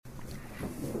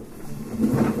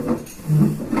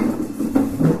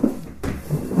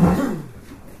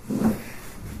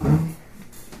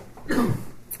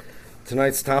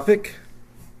Tonight's topic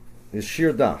is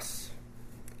Shir Das.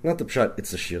 Not the Pshat,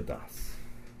 it's a Shir Das.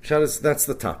 Pshat is, that's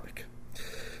the topic.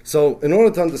 So, in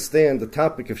order to understand the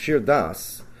topic of Shir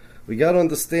Das, we got to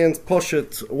understand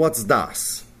Poshet, what's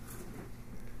Das?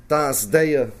 Das,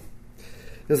 Deya.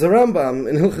 There's a Rambam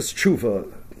in Hilchas Tshuva,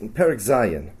 in Perek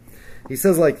Zayin. He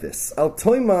says like this, Al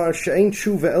toimar she'ein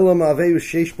tshuva elam aveyu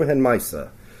sheish behen maisa.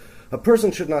 A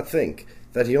person should not think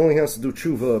that he only has to do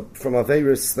tshuva from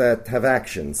averis that have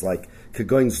actions, like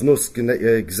kegoin znus,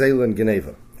 gzeil, and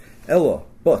geneva. Ella,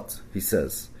 but, he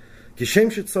says, kishem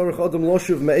shetzorach adam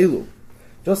loshuv me'elu.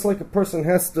 Just like a person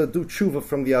has to do tshuva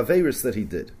from the averis that he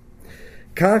did.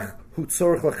 Kach hu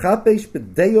tzorach lachapesh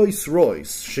b'deyois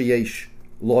rois sheyesh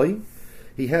loy.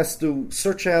 He has to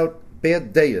search out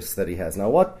bad deyas that he has. Now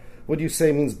what do you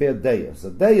say means bad deyas? A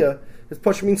deya, it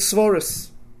push means svaris.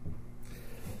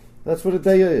 That's what a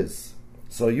deya is.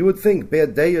 So you would think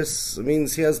bad deyas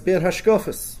means he has bad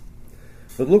hashkafas.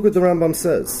 But look what the Rambam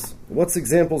says. What's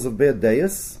examples of bad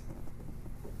deyas?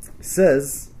 He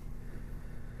says,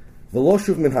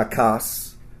 V'loshuv min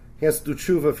hakas. He has to do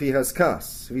tshuva if he has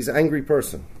kas, if he's an angry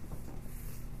person.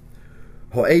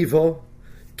 Ho'evo,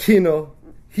 kino,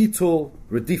 hitul,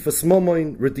 redifas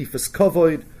momoin, redifas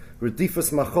kavoid,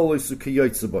 redifas macholois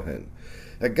u'kiyotze bohen.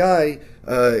 A guy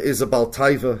is a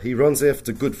baltaiva. He runs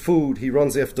after good food. He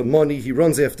runs after money. He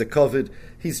runs after kavod.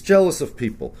 He's jealous of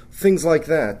people. Things like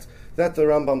that. That the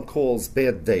Rambam calls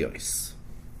bad deyos.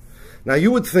 Now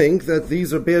you would think that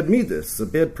these are bad midas,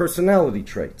 bad personality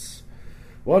traits.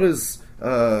 What is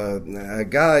a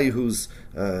guy who's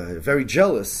very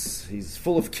jealous? He's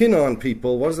full of kina on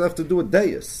people. What does that have to do with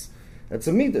deyos? That's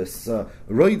a midas.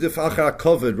 Roidif achar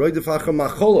kavod, roidif achar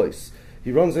macholois.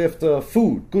 He runs after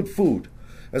food, good food.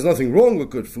 There's nothing wrong with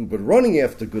good food, but running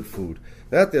after good food,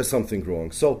 that there's something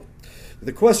wrong. So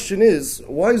the question is,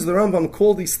 why does the Rambam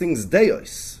call these things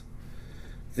deyos?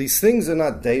 These things are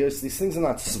not deyos, these things are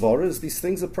not svaras, these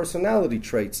things are personality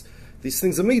traits, these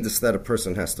things are midas that a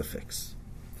person has to fix.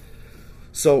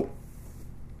 So,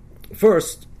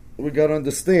 first, we got to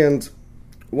understand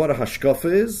what a hashkafa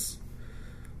is,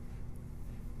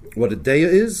 what a deya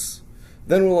is,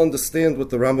 then we'll understand what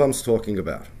the Rambam's talking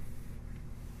about.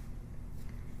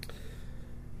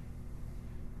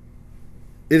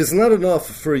 It is not enough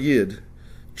for a yid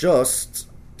just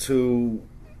to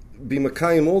be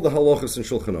makayim all the halachas in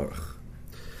Shulchan Aruch.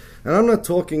 And I'm not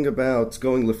talking about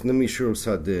going lifnei mishur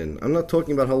sadin. I'm not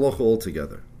talking about halacha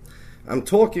altogether. I'm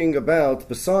talking about,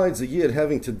 besides a yid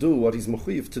having to do what he's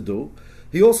mechuyev to do,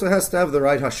 he also has to have the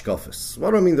right hashkafas.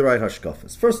 What do I mean the right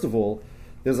hashkafas? First of all,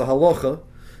 there's a halacha,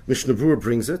 Mishnah Berurah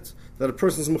brings it, that a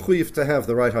person's mechuyev to have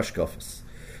the right hashkafas.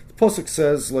 The pasuk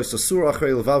says, Lo yisasur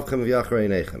achrei levavchem v'yachrei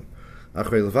einechem.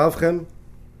 Achrei levavchem,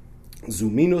 zu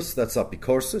minus, that's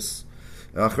apikorsis.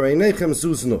 Achrei einechem, zu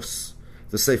znus.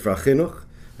 The Sefer HaChinuch,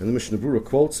 and the Mishnah Berurah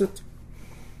quotes it,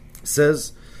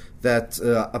 says that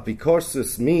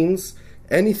apikorsis means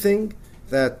anything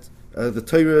that the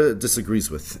Torah disagrees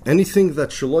with. Anything that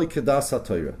shaloi kedas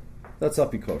ha-Torah. That's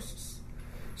apikorsis.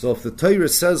 So if the Torah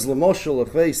says, l'moshel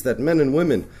achveis, that men and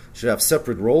women should have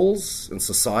separate roles in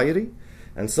society,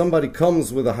 and somebody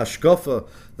comes with a hashkafa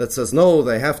that says, no,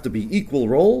 they have to be equal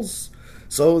roles,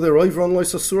 so they're over on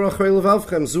loisasur achrei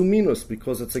levavchem zu minus,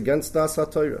 because it's against das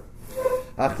ha-Torah.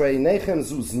 Achrei nechem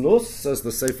zu znus, says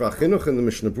the Sefer HaChinuch, and the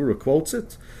Mishnah Berurah quotes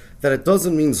it, that it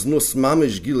doesn't mean znus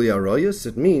mamish gili aroyas,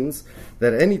 it means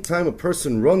that any time a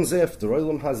person runs after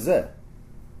olam hazeh,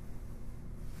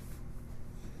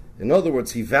 in other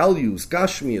words, he values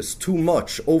gashmias too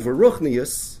much over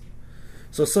ruchnias,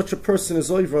 so such a person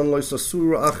is over on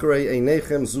loisasura achrei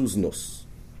einechem zu znus.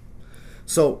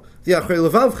 So the achrei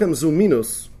levavchem zu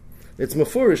minus, it's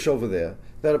mafurish over there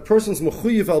that a person's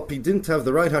mechuyev al pi din to have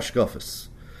the right hashkafas.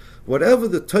 Whatever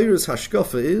the Torah's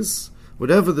hashkafa is,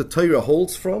 whatever the Torah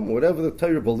holds from, whatever the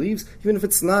Torah believes, even if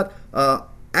it's not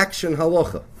action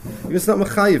halacha, even if it's not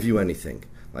machayev you anything,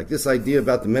 like this idea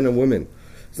about the men and women,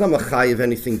 it's not machayev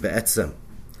anything be'etzem.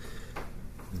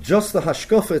 Just the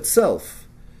hashkafa itself,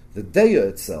 the deya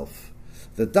itself,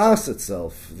 the das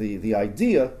itself, the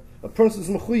idea, a person's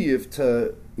mechuyev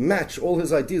to match all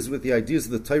his ideas with the ideas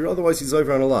of the Torah, otherwise he's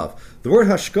over on a lav. The word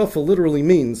hashkafa literally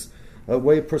means a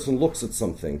way a person looks at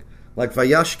something, like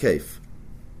vayashkev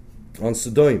on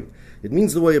Sodom. It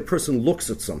means the way a person looks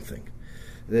at something.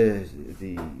 It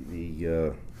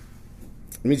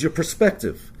means your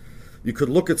perspective. You could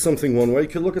look at something one way, you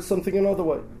could look at something another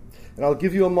way. And I'll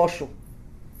give you a mashal.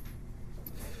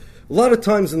 A lot of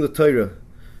times in the Torah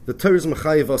is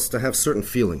mechayev us to have certain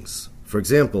feelings. For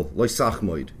example, lo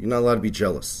sachmoid, you're not allowed to be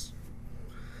jealous.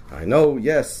 I know,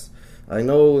 yes, I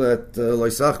know that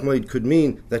Loisachmoid could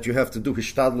mean that you have to do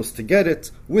Hishtadlus to get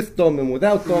it, with Domim,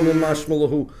 without Domim,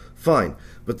 Mashmalahu, fine.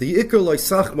 But the Iker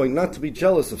Loisachmoid, not to be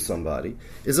jealous of somebody,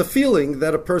 is a feeling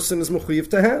that a person is mechuyev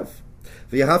to have.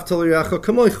 V'yahavta l'reacha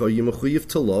kamoicha, you're mechuyev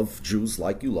to love Jews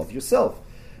like you love yourself.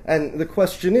 And the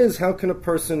question is, how can a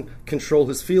person control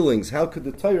his feelings? How could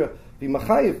the Torah be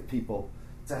machayev people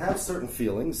to have certain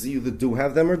feelings? You either do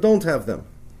have them or don't have them.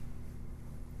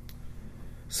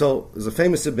 So, there's a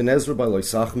famous Ibn Ezra by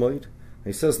Loisachmoid.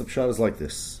 He says the pshat is like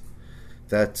this,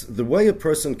 that the way a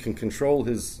person can control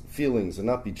his feelings and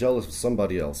not be jealous of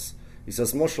somebody else, he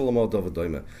says, Moshe Lamo David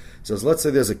Doime. He says, let's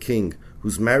say there's a king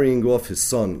who's marrying off his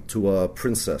son to a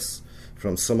princess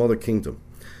from some other kingdom.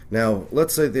 Now,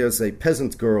 let's say there's a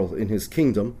peasant girl in his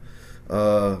kingdom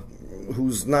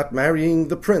who's not marrying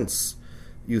the prince.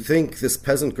 You think this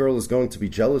peasant girl is going to be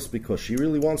jealous because she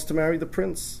really wants to marry the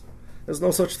prince? There's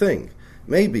no such thing.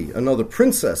 Maybe another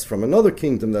princess from another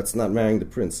kingdom that's not marrying the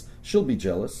prince, she'll be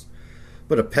jealous.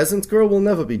 But a peasant girl will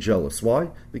never be jealous. Why?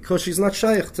 Because she's not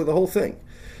shaykh to the whole thing.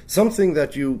 Something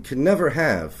that you can never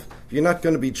have, you're not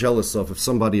going to be jealous of if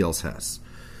somebody else has.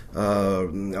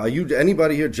 Are you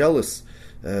anybody here jealous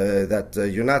that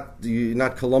you're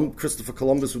not Christopher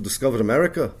Columbus who discovered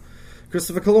America?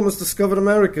 Christopher Columbus discovered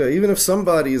America. Even if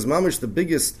somebody is mamish the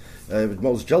biggest,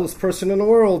 most jealous person in the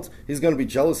world, he's going to be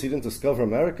jealous he didn't discover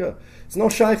America. It's no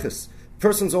shaykhis.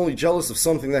 Person's only jealous of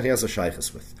something that he has a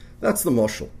shaykhis with. That's the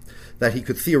moshel that he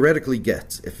could theoretically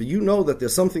get. If you know that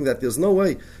there's something that there's no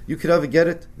way you could ever get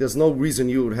it, there's no reason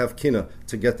you would have kina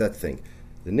to get that thing.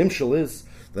 The nimshal is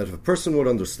that if a person would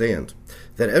understand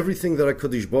that everything that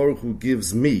HaKadosh Baruch Hu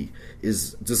gives me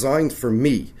is designed for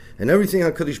me, and everything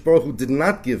HaKadosh Baruch Hu did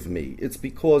not give me, it's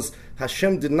because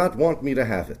Hashem did not want me to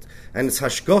have it. And it's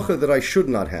hashgacha that I should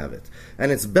not have it.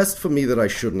 And it's best for me that I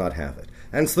should not have it.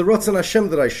 And it's the Ratzon Hashem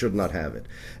that I should not have it.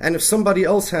 And if somebody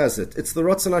else has it, it's the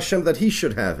Ratzon Hashem that he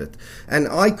should have it. And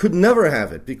I could never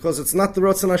have it, because it's not the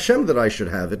Ratzon Hashem that I should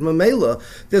have it. Mamela,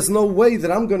 there's no way that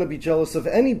I'm going to be jealous of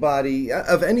anybody,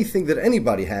 of anything that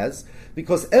anybody has,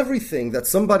 because everything that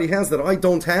somebody has that I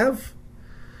don't have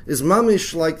is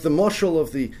mamish like the moshel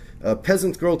of the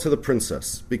peasant girl to the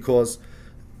princess, because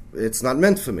it's not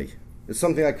meant for me. It's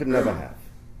something I could never have.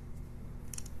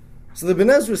 So the Ibn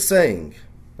Ezra is saying,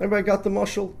 everybody got the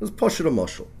moshel? There's poshet a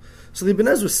moshel. So the Ibn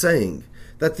Ezra is saying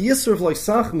that the Yisr of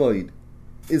Loisachmoid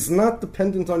is not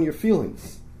dependent on your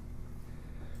feelings.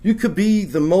 You could be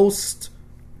the most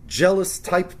jealous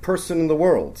type person in the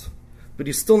world, but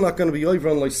you're still not going to be over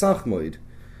on Loisachmoid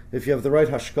if you have the right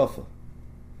hashkafa.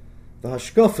 The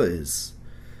hashkafa is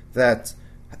that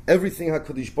everything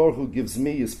HaKadosh Baruch Hu gives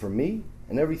me is for me,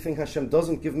 and everything Hashem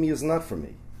doesn't give me is not for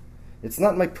me. It's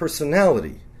not my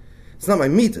personality. It's not my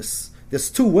midas. There's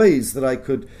two ways that I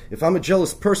could, if I'm a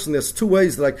jealous person, there's two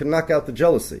ways that I could knock out the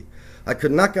jealousy. I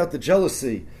could knock out the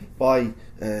jealousy by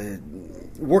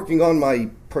working on my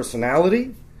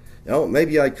personality.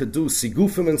 Maybe I could do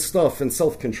sigufim and stuff and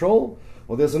self-control.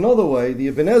 Or there's another way, the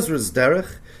Ibn Ezra's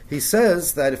derech, he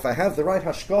says that if I have the right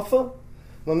hashkafa,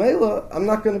 mamela, I'm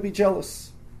not going to be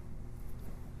jealous.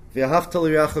 V'yahavta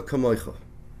l'reacha kamoicha.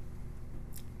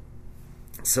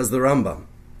 Says the Rambam.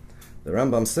 The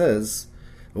Rambam says,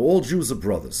 all Jews are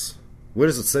brothers. Where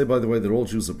does it say, by the way, that all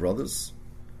Jews are brothers?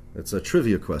 It's a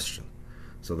trivia question.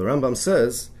 So the Rambam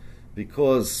says,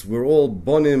 because we're all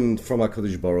bonim from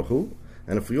HaKadosh Baruch Hu,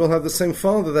 and if we all have the same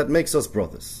father, that makes us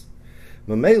brothers.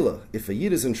 Mamela, if a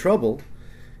Yid is in trouble,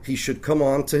 he should come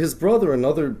on to his brother.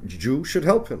 Another Jew should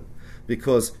help him.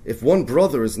 Because if one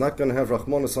brother is not going to have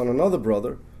Rachmanas on another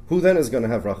brother, who then is going to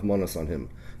have Rachmanas on him?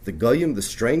 The Goyim, the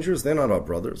strangers, they're not our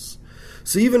brothers.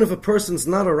 So even if a person's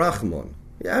not a Rachman,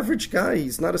 the average guy,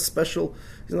 he's not a special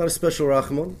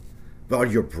Rachman. But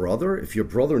your brother, if your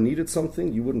brother needed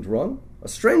something, you wouldn't run? A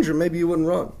stranger, maybe you wouldn't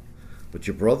run. But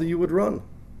your brother, you would run,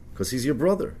 because he's your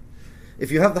brother. If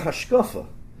you have the hashkafa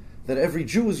that every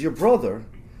Jew is your brother,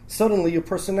 suddenly your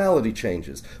personality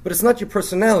changes. But it's not your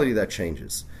personality that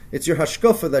changes. It's your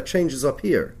hashkafa that changes up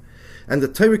here. And the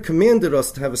Torah commanded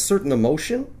us to have a certain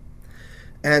emotion,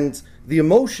 and the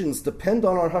emotions depend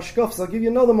on our hashkafas. I'll give you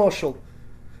another mashal.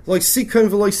 Like sikon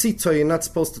v'loy sito, you're not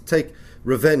supposed to take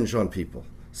revenge on people.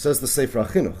 Says the Sefer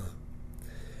HaChinuch.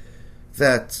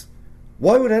 That,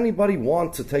 why would anybody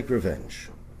want to take revenge?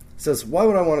 It says, why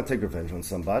would I want to take revenge on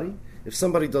somebody if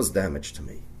somebody does damage to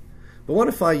me? But what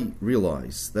if I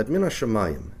realize that min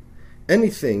hashamayim,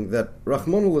 anything that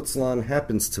Rachmanu litzlan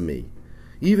happens to me,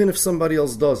 even if somebody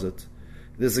else does it,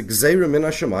 there's a gzeira min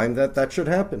hashamayim that should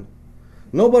happen.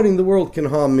 Nobody in the world can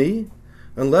harm me,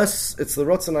 unless it's the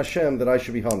Ratzon Hashem that I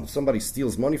should be harmed. If somebody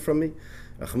steals money from me,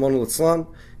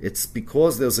 it's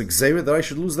because there's a gzeira that I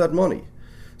should lose that money.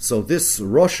 So this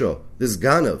Rasha, this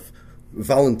Ganav,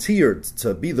 volunteered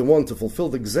to be the one to fulfill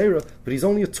the gzeira, but he's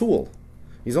only a tool.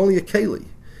 He's only a keli.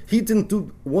 He didn't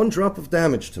do one drop of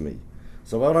damage to me.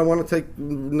 So why would I want to take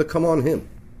Nakam on him?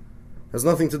 Has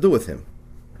nothing to do with him.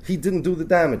 He didn't do the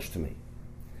damage to me.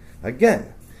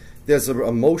 Again, there's a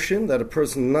emotion that a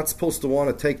person is not supposed to want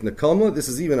to take Nakama. This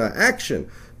is even an action,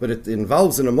 but it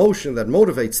involves an emotion that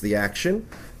motivates the action,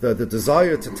 the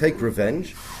desire to take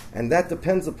revenge, and that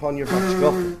depends upon your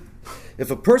hashkafa. If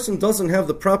a person doesn't have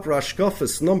the proper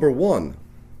hashkafas, number one,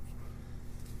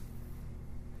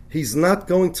 he's not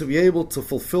going to be able to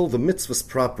fulfill the mitzvahs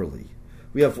properly.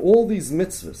 We have all these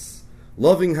mitzvahs,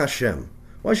 loving Hashem.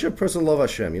 Why should a person love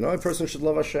Hashem? You know why a person should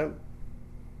love Hashem?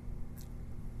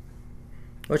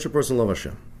 Why should a person love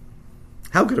Hashem?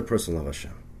 How could a person love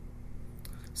Hashem?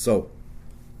 So,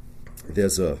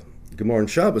 there's a Gemara in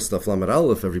Shabbos, Daf Lamed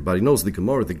Aleph, everybody knows the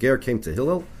Gemara. The Ger came to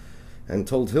Hillel and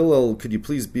told Hillel, could you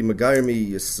please be Megayer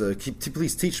me,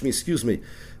 please teach me,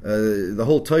 the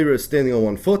whole Torah is standing on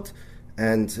one foot.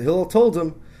 And Hillel told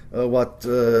him, what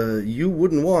you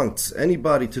wouldn't want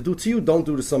anybody to do to you, don't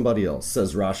do to somebody else.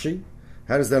 Says Rashi.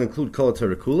 How does that include Kol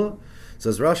HaTorah Kula?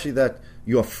 Says Rashi that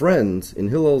your friend, in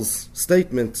Hillel's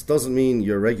statement, doesn't mean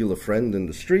your regular friend in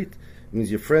the street. It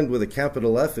means your friend with a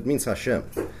capital F. It means Hashem.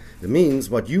 It means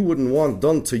what you wouldn't want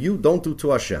done to you, don't do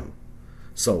to Hashem.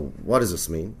 So, what does this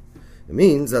mean? It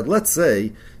means that, let's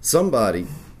say, somebody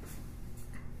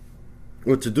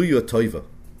were to do you a toiva.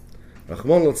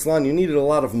 Rahman al-Tzlan, you needed a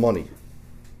lot of money.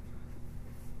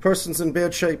 Person's in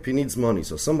bad shape, he needs money.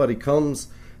 So somebody comes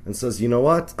and says, you know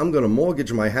what, I'm going to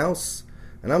mortgage my house,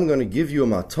 and I'm going to give you a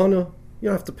matana. You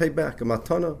don't have to pay back a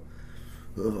matana.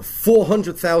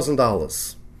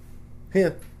 $400,000.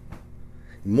 Here.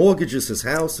 He mortgages his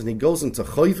house, and he goes into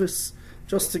choivis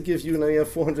just to give you, you have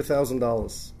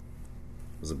 $400,000.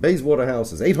 There's a Bayswater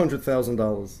house, it's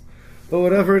 $800,000. But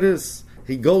whatever it is,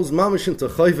 he goes mamish into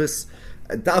choivis,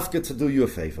 dafka to do you a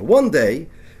favor. One day,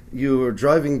 you were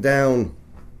driving down,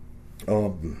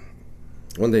 one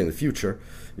day in the future,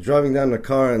 you're driving down a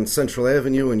car on Central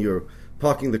Avenue and you're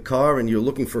parking the car and you're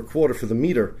looking for a quarter for the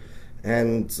meter,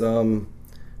 and not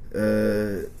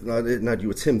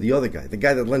you, it's him, the other guy, the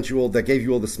guy that lent you all, that gave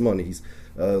you all this money. He's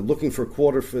looking for a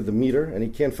quarter for the meter and he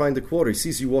can't find the quarter. He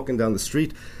sees you walking down the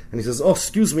street and he says, oh,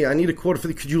 excuse me, I need a quarter for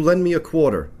the, could you lend me a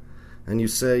quarter? And you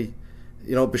say,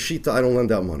 you know, Beshita, I don't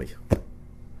lend out money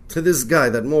to this guy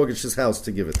that mortgaged his house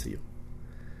to give it to you.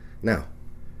 Now,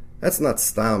 that's not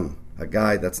stam, a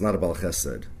guy that's not a Baal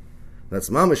Chesed. That's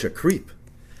mamish, a creep.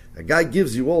 A guy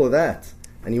gives you all of that,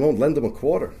 and you won't lend him a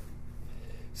quarter.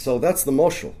 So that's the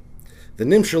moshel. The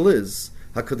nimshal is,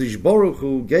 HaKadosh Baruch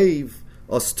Hu gave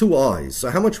us 2 eyes. So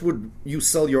how much would you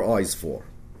sell your eyes for?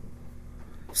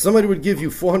 If somebody would give you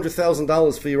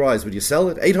 $400,000 for your eyes, would you sell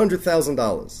it?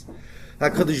 $800,000.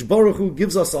 HaKadosh Baruch Hu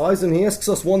gives us eyes, and he asks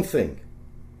us one thing.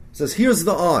 He says, here's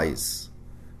the eyes.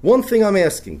 One thing I'm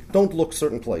asking, don't look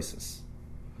certain places.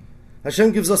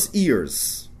 Hashem gives us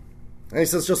ears. And he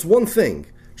says just one thing,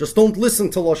 just don't listen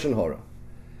to Lashon Hara.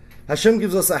 Hashem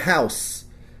gives us a house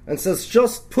and says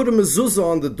just put a mezuzah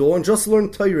on the door and just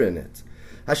learn Torah in it.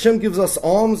 Hashem gives us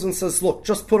arms and says, look,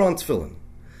 just put on tefillin.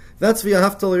 That's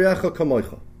v'yahavta l'reacha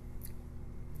kamoicha.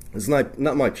 It's not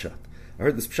my pshat. I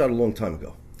heard this pshat a long time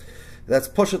ago. That's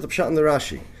Poshet the pshat in the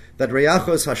Rashi, that reacha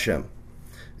is Hashem.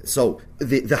 So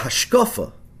the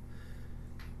hashkafa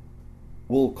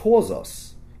will cause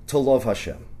us to love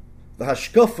Hashem. The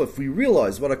hashkafa, if we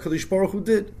realize what HaKadosh Baruch Hu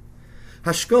did,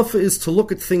 hashkafa is to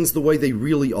look at things the way they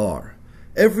really are.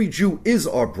 Every Jew is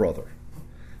our brother.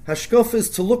 Hashkafa is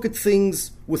to look at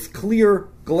things with clear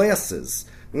glasses,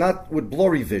 not with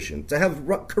blurry vision, to have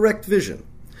correct vision.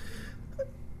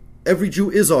 Every Jew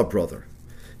is our brother.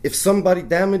 If somebody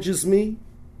damages me,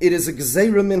 it is a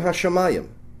gzeira min hashamayim.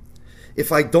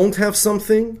 If I don't have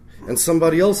something and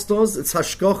somebody else does, it's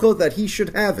hashkacha that he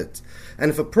should have it.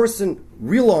 And if a person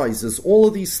realizes all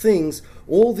of these things,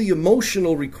 all the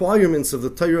emotional requirements of the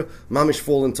Torah mamish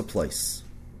fall into place.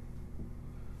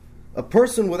 A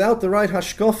person without the right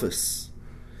hashkafas,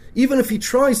 even if he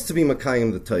tries to be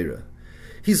Makayim the Torah,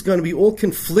 he's going to be all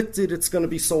conflicted. It's going to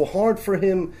be so hard for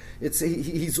him.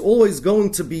 He's always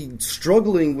going to be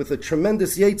struggling with a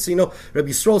tremendous yetz. You know, Rabbi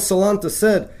Yisrael Salanta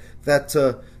said that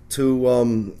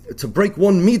to break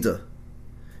one midah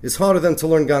is harder than to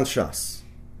learn Gan Shas.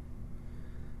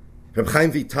 Reb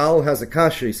Chaim Vital has a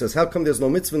kasha. He says, how come there's no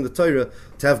mitzvah in the Torah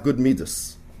to have good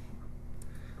midas?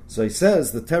 So he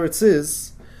says, the teretz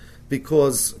is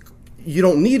because you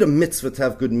don't need a mitzvah to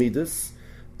have good midas.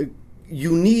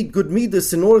 you need good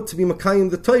midas in order to be Makayim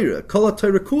the Torah. Kol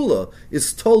Torah Kula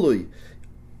is tolui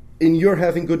in your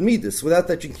having good midas. Without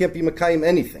that, you can't be Makayim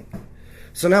anything.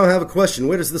 So now I have a question.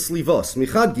 Where does this leave us?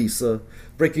 Michad Gisa,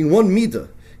 breaking one midah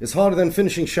is harder than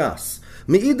finishing Shas.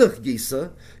 Me'idach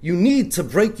Gisa, you need to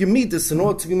break your midas in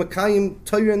order to be Makayim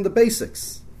Torah in the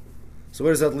basics. So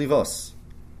where does that leave us?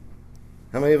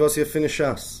 How many of us here finish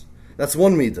Shas? That's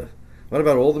one midah. What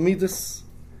about all the midas?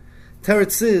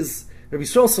 Teretz is, Rabbi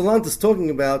Yisrael Salant is talking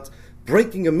about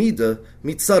breaking a midah,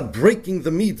 mitzad breaking the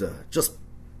midah, just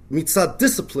mitzad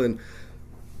discipline,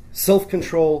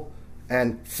 self-control,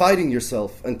 and fighting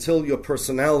yourself until your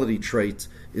personality trait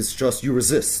is just you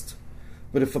resist.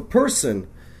 But if a person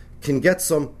can get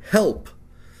some help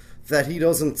that he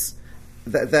doesn't,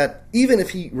 that even if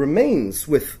he remains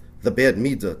with the bad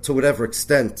midah to whatever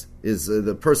extent is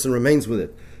the person remains with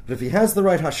it, but if he has the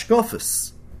right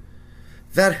hashkafas,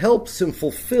 that helps him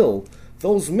fulfill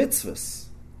those mitzvahs,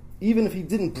 even if he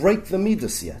didn't break the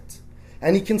midas yet.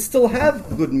 And he can still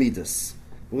have good midas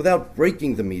without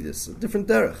breaking the midas, a different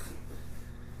derech.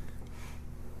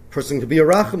 Person could be a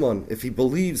Rachman if he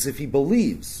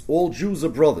believes all Jews are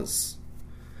brothers.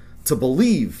 To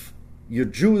believe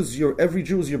every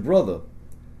Jew is your brother,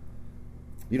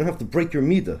 you don't have to break your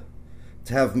midah.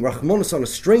 To have Rachmanis on a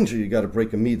stranger, you got to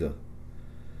break a midah.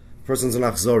 Person's an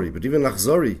Achzari, but even an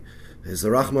Achzari is a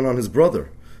Rachman on his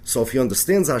brother. So if he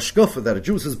understands Hashkafa that a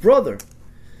Jew is his brother,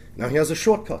 now he has a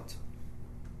shortcut.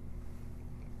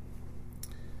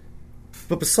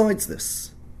 But besides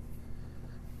this,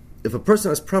 if a person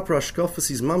has proper Hashkafas,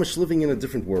 he's mamish living in a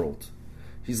different world.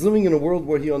 He's living in a world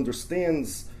where he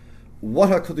understands what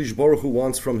HaKadosh Baruch Hu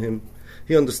wants from him.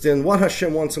 He understands what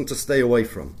Hashem wants him to stay away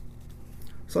from.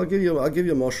 So I'll give you a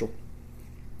mashal.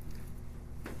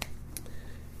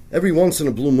 Every once in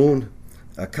a blue moon,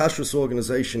 a kashrus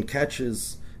organization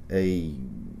catches a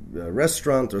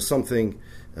restaurant or something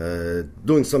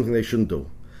doing something they shouldn't do.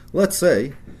 Let's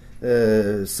say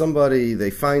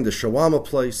they find a shawarma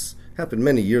place. Happened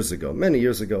many years ago.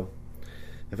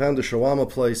 They found a shawarma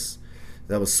place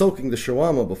that was soaking the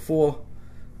shawarma before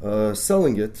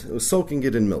selling it. It was soaking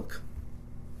it in milk.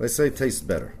 They say it tastes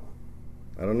better.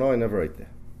 I don't know, I never ate there.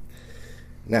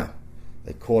 Now,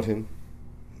 they caught him,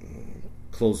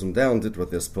 closed him down, did what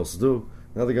they're supposed to do.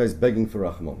 Now the guy's begging for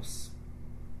Rachmanos.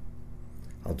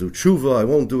 I'll do tshuva, I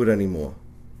won't do it anymore.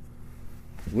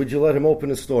 Would you let him open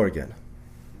his store again?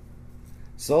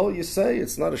 So you say,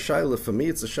 it's not a shayla for me,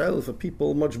 it's a shayla for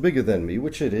people much bigger than me,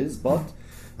 which it is, but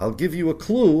I'll give you a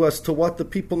clue as to what the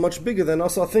people much bigger than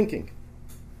us are thinking.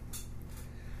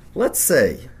 Let's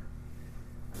say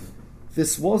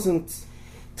this wasn't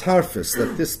tarfus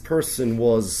that this person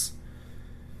was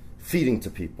feeding to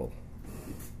people.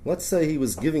 Let's say he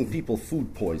was giving people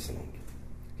food poisoning.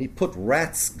 He put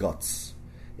rat's guts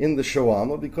in the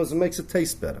shawarma because it makes it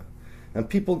taste better. And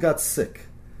people got sick.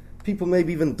 People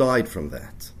maybe even died from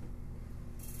that.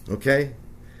 Okay?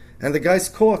 And the guy's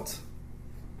caught.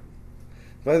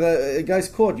 The guy's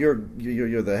caught. You're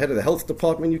the head of the health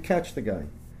department, you catch the guy.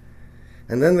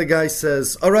 And then the guy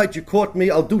says, all right, you caught me,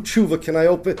 I'll do tshuva,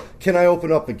 can I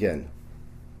open up again?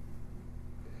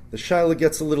 The shaila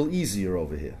gets a little easier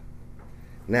over here.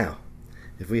 Now,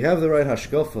 if we have the right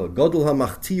hashkafa, gadol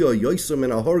hamachtiya yoiser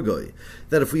min ahorgoi,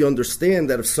 that if we understand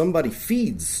that if somebody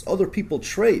feeds other people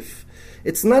treif,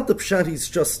 it's not the pshat he's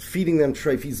just feeding them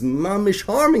treif, he's mamish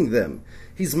harming them.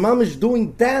 He's mamish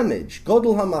doing damage.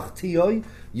 Gadol hamachtiya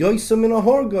yoiser min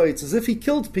ahorgoi, it's as if he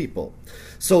killed people.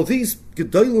 So these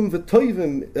gedolim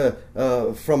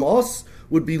v'toivim from us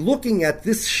would be looking at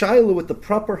this shaila with the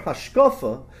proper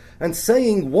hashkafa and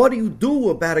saying, what do you do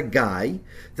about a guy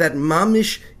that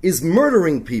mamish is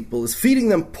murdering people, is feeding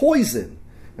them poison?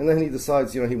 And then he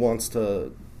decides, he wants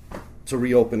to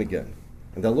reopen again.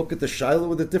 And they'll look at the shaila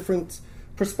with a different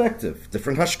perspective,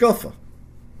 different hashkafa.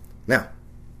 Now,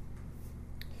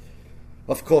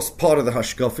 of course, part of the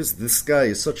hashkafa is this guy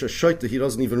is such a shaita he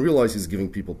doesn't even realize he's giving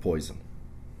people poison.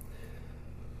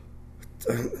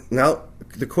 Now,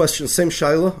 the question, same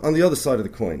shaila on the other side of the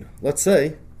coin. Let's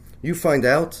say you find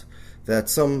out that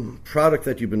some product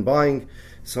that you've been buying,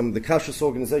 the kashrus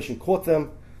organization caught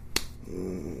them,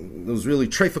 there was really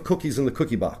treifa cookies in the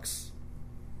cookie box.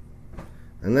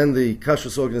 And then the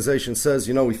kashrus organization says,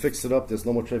 we fixed it up, there's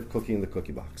no more treifa cookie in the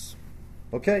cookie box.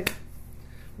 Okay,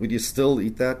 would you still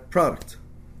eat that product?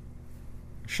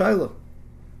 Shaila.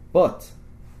 But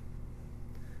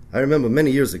I remember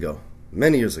many years ago,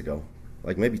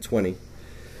 like maybe 20, it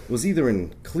was either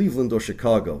in Cleveland or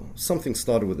Chicago. Something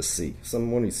started with a C,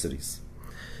 one of these cities,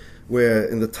 where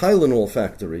in the Tylenol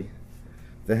factory,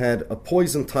 they had a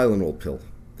poison Tylenol pill.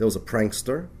 There was a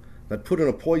prankster that put in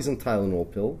a poison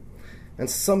Tylenol pill, and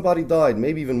somebody died,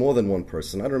 maybe even more than one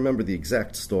person. I don't remember the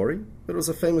exact story, but it was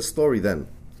a famous story then.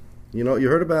 You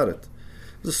heard about it.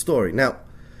 It was a story. Now,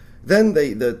 then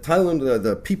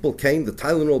the people came, the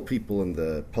Tylenol people and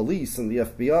the police and the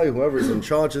FBI, whoever's in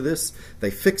charge of this, they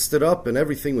fixed it up and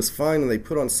everything was fine, and they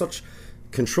put on such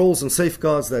controls and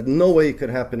safeguards that no way it could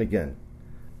happen again.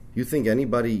 You think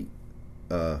anybody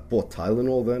bought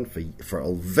Tylenol then for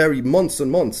a very months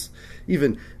and months,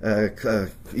 even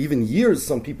years,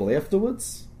 some people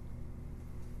afterwards?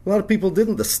 A lot of people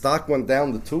didn't. The stock went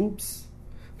down the tubes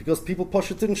because people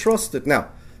didn't trust it. Now,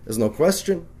 there's no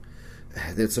question.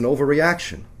 It's an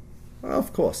overreaction. Well,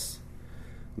 of course.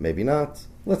 Maybe not.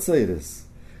 Let's say it is.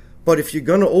 But if you're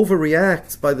going to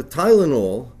overreact by the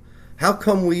Tylenol, how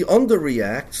come we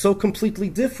underreact so completely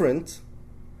different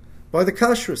by the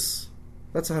kashrus?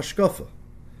 That's a hashkafa.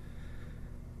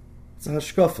 It's a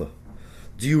hashkafa.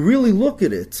 Do you really look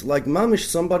at it like mamish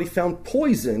somebody found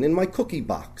poison in my cookie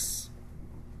box?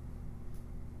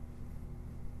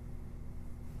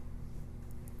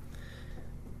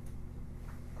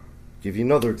 Give you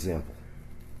another example.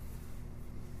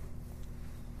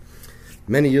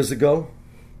 Many years ago,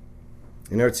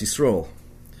 in Eretz Yisrael,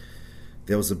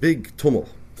 there was a big tumult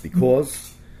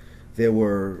because there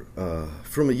were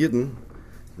from a Yidden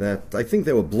that I think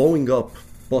they were blowing up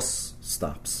bus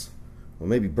stops, or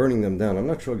maybe burning them down. I'm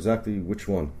not sure exactly which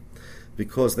one,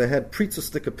 because they had pizza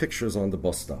sticker pictures on the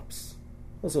bus stops.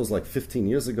 Also, it was like 15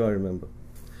 years ago, I remember.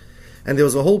 And there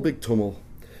was a whole big tumult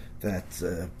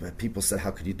that people said,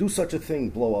 how could you do such a thing,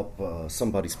 blow up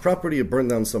somebody's property or burn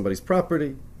down somebody's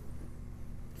property?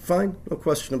 Fine, no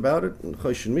question about it.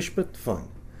 Choshen Mishpat, fine.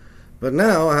 But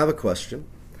now I have a question.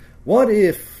 What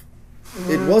if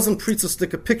it wasn't pizza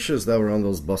sticker pictures that were on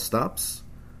those bus stops?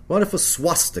 What if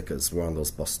swastikas were on those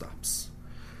bus stops?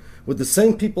 Would the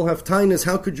same people have tainas?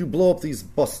 How could you blow up these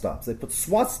bus stops? They put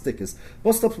swastikas,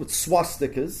 bus stops with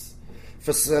swastikas,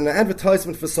 for an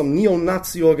advertisement for some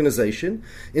neo-Nazi organization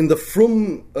in the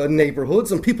Frum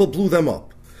neighborhoods, and people blew them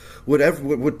up.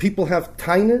 Would people have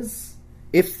tainas?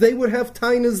 If they would have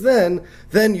tainas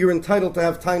then you're entitled to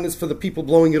have tainas for the people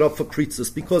blowing it up for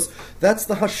kritzas, because that's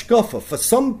the hashkafa. For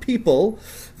some people,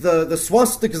 the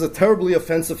swastika is a terribly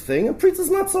offensive thing, and kritzas is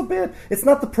not so bad. It's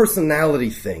not the personality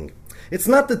thing. It's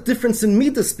not the difference in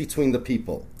midas between the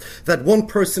people, that one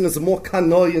person is more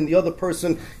kanoi and the other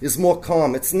person is more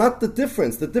calm. It's not the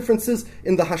difference. The difference is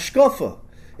in the hashkafa.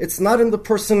 It's not in the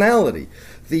personality.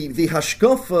 The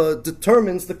hashkafa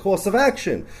determines the course of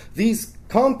action. These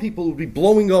calm people would be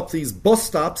blowing up these bus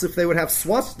stops if they would have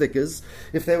swastikas,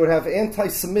 if they would have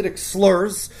anti-Semitic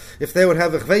slurs, if they would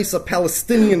have a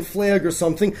Palestinian flag or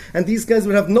something, and these guys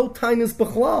would have no tainas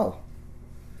b'chlal.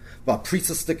 But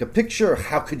pizza stick a picture,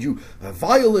 how could you,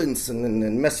 violence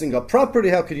and messing up property,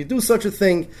 how could you do such a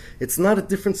thing? It's not a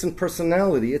difference in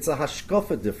personality, it's a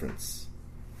hashkafa difference.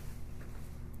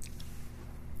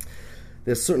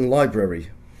 There's a certain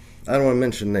library, I don't want to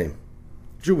mention name,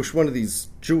 one of these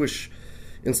Jewish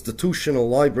institutional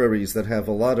libraries that have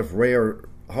a lot of rare,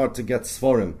 hard to get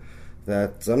svarim,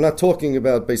 that I'm not talking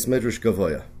about Beis Medrash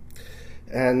Gavoya.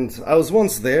 And I was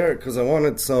once there because I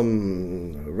wanted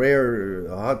some rare,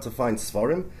 hard-to-find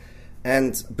Svarim.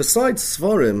 And besides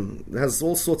Svarim, it has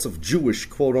all sorts of Jewish,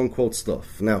 quote-unquote,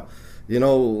 stuff. Now,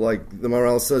 like the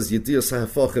Maral says, Yediyas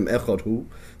ha'hafachim echad hu.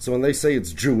 So when they say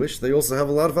it's Jewish, they also have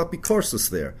a lot of apikorsus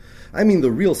there. I mean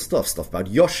the real stuff about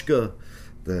Yoshka,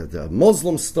 the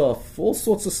Muslim stuff, all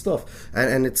sorts of stuff.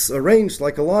 And it's arranged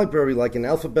like a library, like in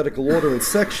alphabetical order in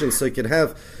sections, so you could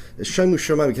have Shemu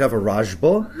Shema, you could have a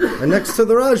Rajba, and next to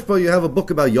the Rajba you have a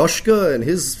book about Yoshka and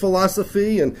his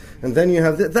philosophy, and then you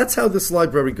have that's how this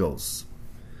library goes.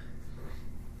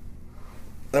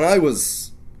 And I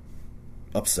was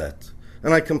upset,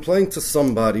 and I complained to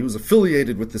somebody who's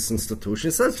affiliated with this institution.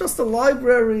 He said, it's just a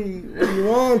library, what do you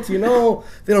want,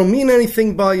 they don't mean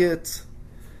anything by it.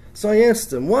 So I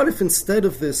asked him, what if instead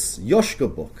of this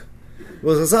Yoshka book, it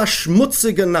was a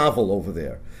schmutzige novel over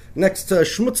there, next to a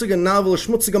schmutzige novel, a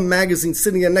schmutzige magazine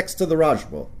sitting there next to the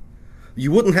Rajba?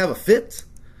 You wouldn't have a fit?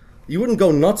 You wouldn't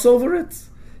go nuts over it?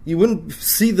 You wouldn't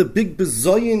see the big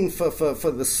bezoyin for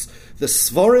the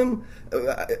svarim?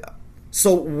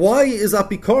 So why is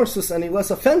apikorsus any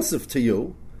less offensive to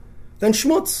you than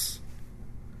schmutz?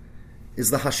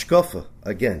 Is the hashkafa,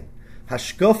 again.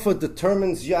 Hashkafa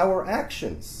determines our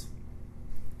actions.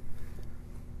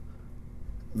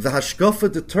 The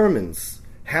hashkafa determines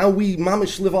how we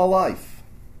mamish live our life.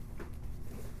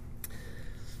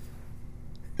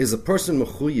 Is a person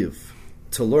mechuyev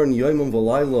to learn Yomim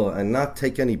V'Layla and not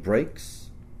take any breaks?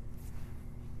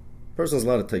 A person's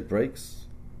allowed to take breaks.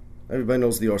 Everybody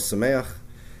knows the Or Sameach,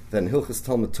 that in Hilchas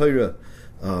Talmud Torah,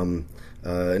 In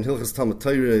Hilchos Talmud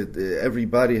Torah,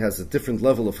 everybody has a different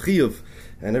level of chiyuv,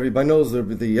 and everybody knows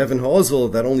the Evan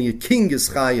Ha'ozel that only a king is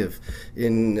chayiv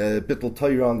in Bittul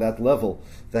Torah on that level,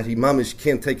 that he mamish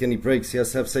can't take any breaks. He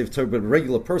has to have Sefer Torah, but a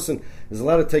regular person is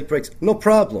allowed to take breaks. No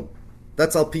problem.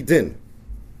 That's al pi din.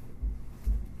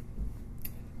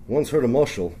 Once heard a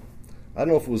mashal. I don't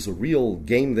know if it was a real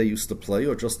game they used to play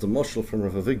or just a mashal from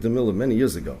Rav Avigdor Miller many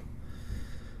years ago.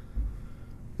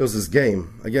 There was this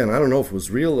game, again, I don't know if it was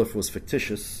real or if it was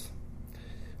fictitious,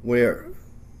 where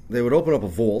they would open up a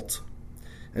vault,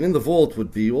 and in the vault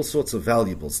would be all sorts of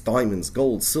valuables, diamonds,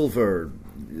 gold, silver,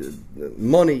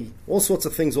 money, all sorts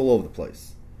of things all over the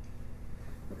place.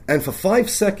 And for 5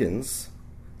 seconds,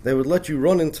 they would let you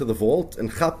run into the vault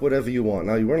and chop whatever you want.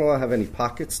 Now, you weren't allowed to have any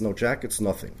pockets, no jackets,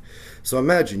 nothing. So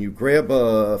imagine, you grab,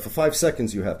 for 5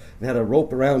 seconds they had a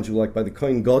rope around you like by the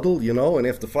Kohen Gadol, and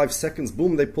after 5 seconds,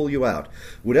 boom, they pull you out.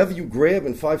 Whatever you grab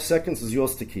in 5 seconds is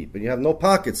yours to keep, and you have no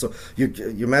pockets. So you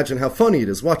imagine how funny it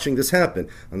is watching this happen.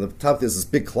 On the top there's this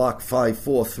big clock, 5,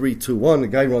 4, 3, 2, 1. The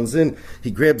guy runs in, he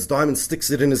grabs diamond,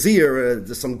 sticks it in his ear,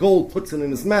 there's some gold, puts it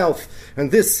in his mouth, and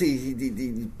this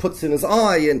he puts in his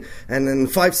eye, and in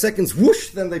 5 seconds, whoosh,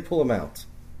 then they pull him out.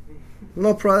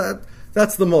 No problem.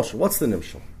 That's the moshel. What's the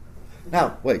nimshel?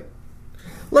 Now, wait.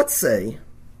 Let's say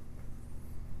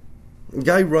a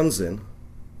guy runs in,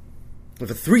 and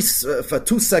for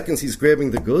 2 seconds he's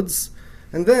grabbing the goods,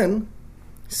 and then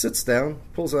he sits down,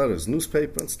 pulls out his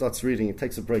newspaper, and starts reading. He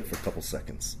takes a break for a couple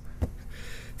seconds.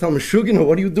 Tell him, Shugina,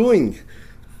 what are you doing?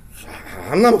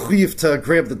 I'm not mechuyev to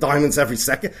grab the diamonds every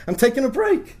second. I'm taking a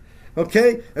break.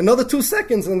 Okay? Another 2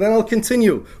 seconds, and then I'll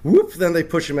continue. Whoop, then they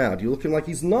push him out. You look at him like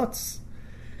he's nuts.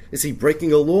 Is he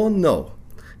breaking a law? No.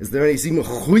 Is he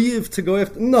mechuyev to go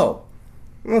after? No.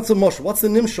 That's a moshel. What's the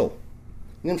nimshal?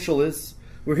 Nimshal is,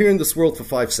 we're here in this world for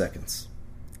 5 seconds.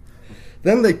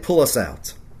 Then they pull us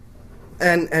out.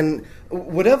 And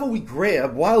whatever we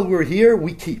grab while we're here,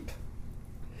 we keep.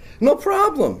 No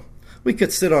problem. We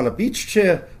could sit on a beach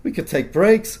chair. We could take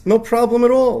breaks. No problem at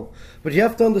all. But you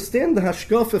have to understand the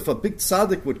hashkaf. If a big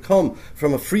tzaddik would come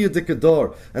from a friyadika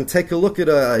door and take a look at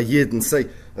a yid and say,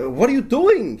 what are you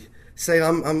doing? Say,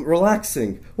 I'm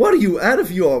relaxing. What are you, out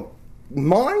of your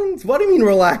mind? What do you mean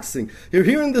relaxing? You're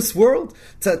here in this world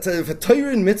for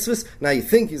Torah and mitzvahs. Now you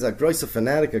think he's a gross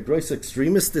fanatic, a gross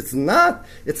extremist. It's not.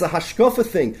 It's a hashkafa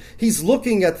thing. He's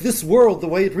looking at this world the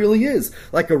way it really is.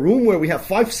 Like a room where we have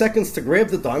 5 seconds to grab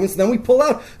the diamonds, and then we pull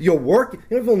out. Your work.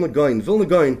 Vilna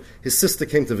Gaon, his sister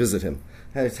came to visit him.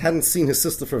 Hadn't seen his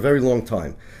sister for a very long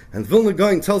time. And Vilna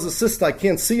Gaon tells his sister, I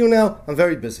can't see you now. I'm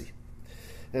very busy.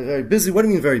 Very busy. What do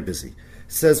you mean very busy?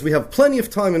 Says we have plenty of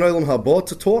time in Olam Haba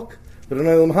to talk, but in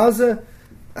Olam Hazeh,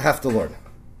 I have to learn.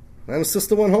 And his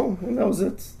sister went home, and that was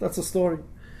it. That's the story.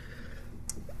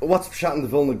 What's Pshat in the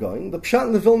Vilna Gaon? The Pshat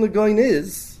in the Vilna Gaon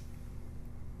is,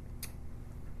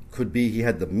 could be he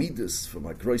had the midas for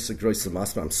my groisa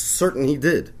masma. I'm certain he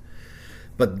did.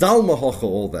 But dal mahocha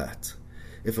all that.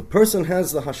 If a person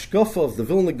has the hashkafa of the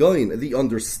Vilna Gaon, the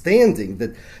understanding,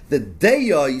 the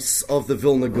deyos of the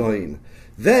Vilna Gaon,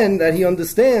 then that he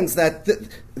understands that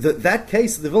that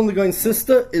case, the Vilna Gaon's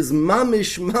sister, is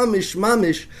mamish,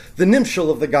 the nimshal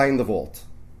of the guy in the vault.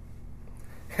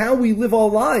 How we live our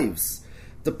lives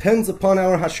depends upon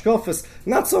our hashkafas,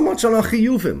 not so much on our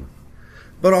chiyuvim,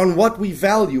 but on what we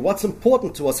value, what's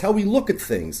important to us, how we look at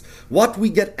things, what we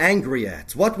get angry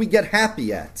at, what we get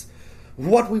happy at,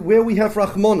 where we have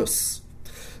rachmanus.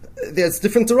 There's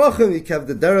different derachim. You have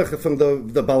the derech from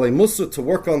the Balei Musa to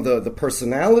work on the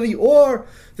personality, or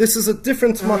this is a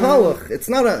different mahalach. It's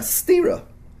not a stira.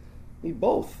 Need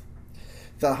both.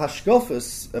 The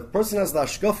hashkafas, if a person has the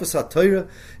hashkafas HaTorah,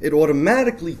 it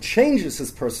automatically changes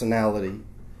his personality.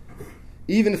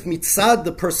 Even if mitzad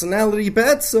the personality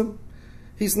be'etzem,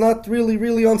 he's not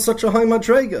really on such a high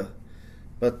madrega.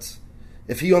 But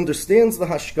if he understands the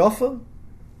hashkafa,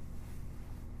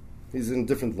 he's in a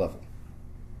different level.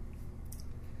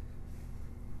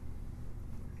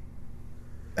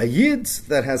 A yid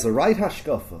that has a right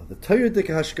hashkafa, the Torah dik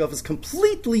hashkafa, is a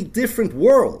completely different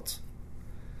world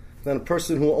than a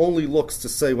person who only looks to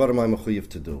say, what am I mechuyev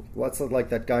to do? Well, that's not like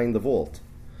that guy in the vault.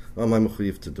 What am I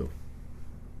mechuyev to do?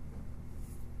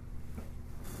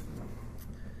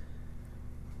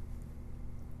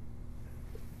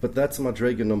 But that's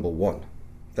madrega number 1.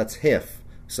 That's half.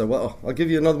 So well, I'll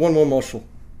give you one more moshel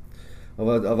of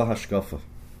a hashkafa.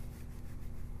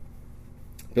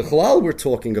 B'chalal, we're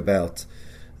talking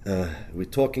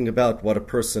about what a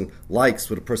person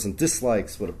likes, what a person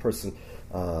dislikes, what a person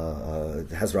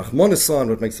has rachmanis on,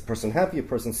 what makes a person happy, a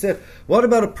person sad. What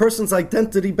about a person's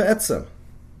identity be'etzem?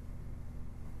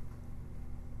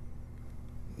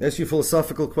 Ask you a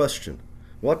philosophical question.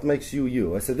 What makes you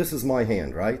you? I said, this is my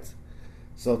hand, right?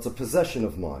 So it's a possession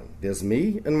of mine. There's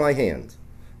me and my hand.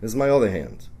 There's my other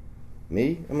hand.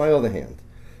 Me and my other hand.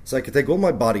 So I could take all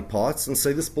my body parts and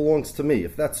say, this belongs to me.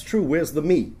 If that's true, where's the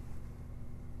me?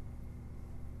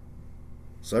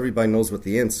 So everybody knows what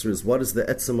the answer is. What is the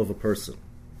etzem of a person?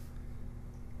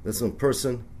 The etzem of a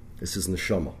person is his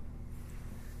neshama.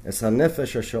 Es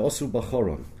hanefesh asher osu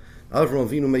bachoron. Avraham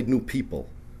Avinu made new people.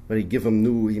 But he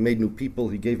made new people,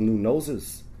 he gave new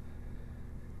noses.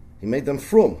 He made them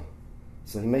from.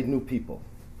 So he made new people.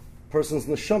 Person's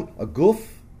neshama, a guf,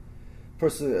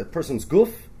 a person's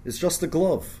guf is just a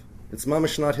glove. It's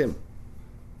mamish, not him.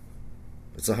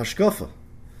 It's a hashkafa.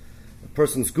 A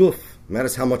person's guf,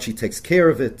 matters how much he takes care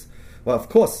of it. Well, of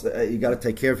course, you got to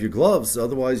take care of your gloves,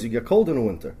 otherwise you get cold in the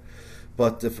winter.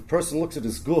 But if a person looks at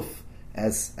his guf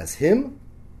as him,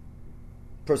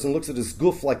 person looks at his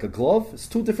guf like a glove, it's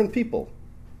two different people.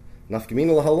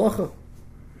 Nafkamina lahalacha.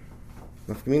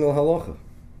 Nafkamina lahalacha.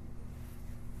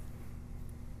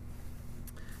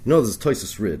 You know, there's a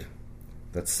Tosfos Rid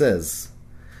that says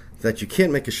that you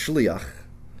can't make a shliach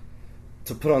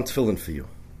to put on tefillin for you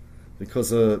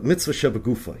because a mitzvah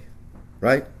shebegufay,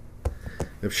 right?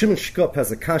 Reb Shimon Shkop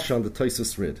has a kasha on the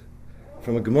Tosfos Rid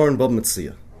from a Gemara in Bab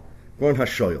Metzia, Gemara in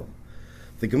Hashoyel.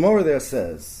 The Gemara there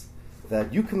says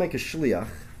that you can make a shliach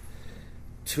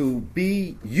to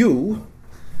be you,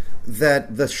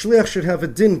 that the shliach should have a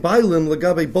din bailim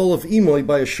legabe bol of imoy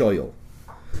by a shoyel.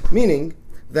 Meaning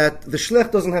that the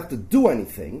shliach doesn't have to do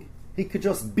anything, he could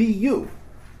just be you.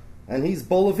 And he's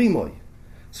bol of imoy.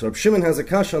 So Reb Shimon has a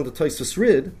kasha on the Tosfos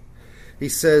Rid. He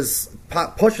says,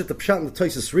 Poshet the pshat in the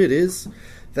Tosfos Rid is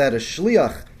that a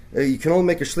shliach, you can only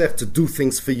make a shliach to do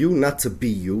things for you, not to be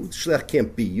you. The shliach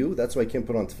can't be you, that's why he can't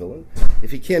put on tefillin.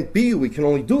 If he can't be you, he can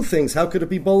only do things, how could it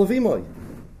be bol of imoy?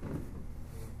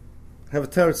 Have a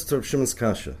teretz to Reb Shimon's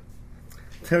kasha.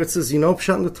 Teretz says, you know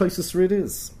pshat in the Tosfos Rid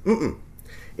is?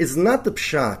 It's not the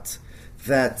pshat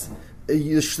that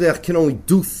the shliach can only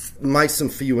do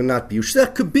meisim for you and not be you.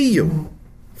 Shliach could be you.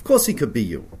 Of course he could be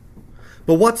you.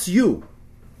 But what's you?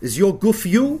 Is your guf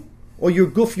you, or your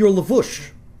guf your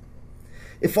levush?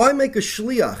 If I make a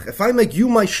shliach, if I make you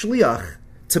my shliach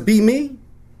to be me,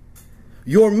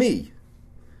 you're me.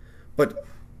 But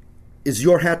is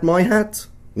your hat my hat?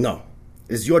 No.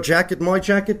 Is your jacket my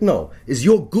jacket? No. Is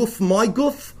your guf my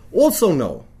guf? Also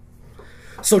no.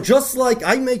 So just like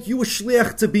I make you a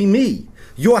shliach to be me,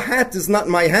 your hat is not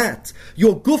my hat.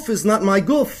 Your guf is not my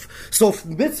guf. So if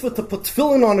mitzvah to put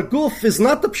tefillin on a guf is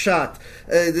not the pshat,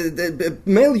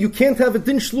 mainly you can't have a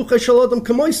din shluchai shel adam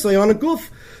kamoisai on a guf,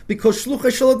 because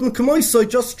shluchai shel adam kamoisai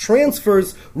just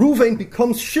transfers, Ruvain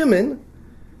becomes Shimon,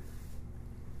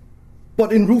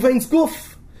 but in Ruvain's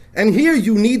guf. And here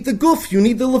you need the guf, you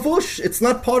need the levush. It's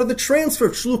not part of the transfer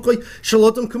of shluchai shel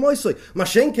adam kamoisai.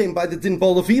 Mashen came by the din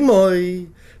bolavimoy.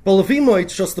 Bolavimoy,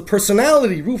 it's just the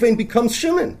personality. Ruvain becomes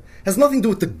Shimon. Has nothing to do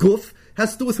with the guf,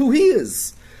 has to do with who he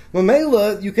is.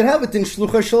 Mamela, you can have it in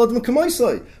shluchai shel adam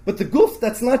kamoisai, but the guf,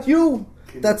 that's not you.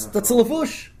 That's a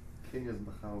levush.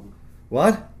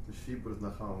 What?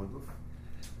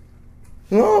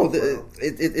 No,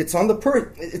 it's on the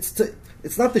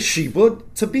it's not the shibud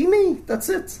to be me. That's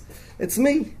it. It's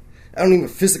me. I don't need the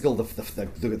physical, the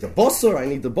bosser. I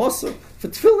need the bosser. For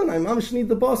tefillin, I mamish need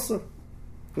the bosser.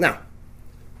 Now,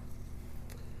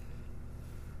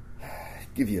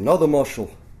 give you another mashal.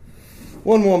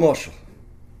 One more mashal.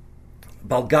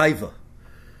 Balgaiva.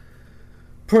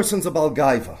 Person's a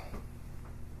balgaiva.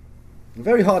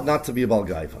 Very hard not to be a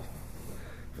balgaiva.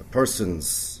 If a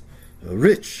person's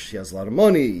rich, he has a lot of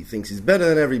money, he thinks he's better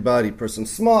than everybody.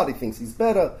 Person's smart, he thinks he's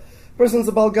better. Person's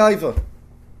a balgaiva.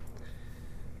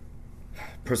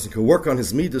 Person can work on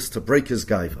his midas to break his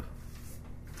gaiva.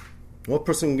 What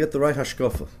person can get the right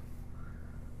hashkafa?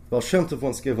 Baal Shem Tov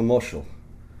once gave a mashal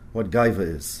what gaiva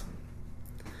is.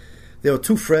 There were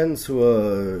two friends who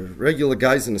were regular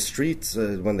guys in the street.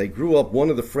 When they grew up, one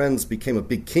of the friends became a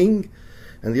big king,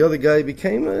 and the other guy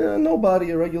became a nobody,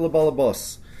 a regular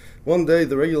balabas. One day,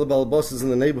 the regular balabas is in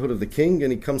the neighborhood of the king,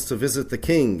 and he comes to visit the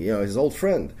king, his old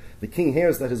friend. The king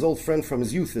hears that his old friend from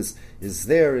his youth is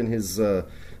there in his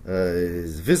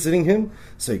is visiting him,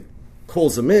 so he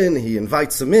calls him in, he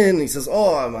invites him in, he says,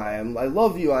 I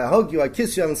love you, I hug you, I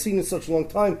kiss you, I haven't seen you in such a long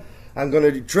time, I'm going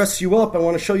to dress you up, I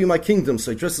want to show you my kingdom.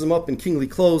 So he dresses him up in kingly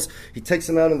clothes, he takes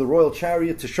him out in the royal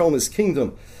chariot to show him his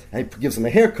kingdom, and he gives him a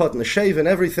haircut and a shave and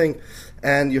everything.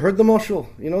 And you heard the mashal?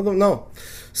 You know them? No.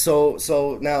 So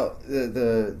now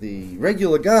the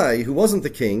regular guy who wasn't the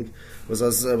king was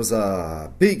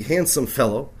a big, handsome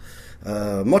fellow,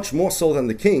 much more so than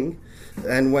the king.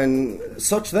 And when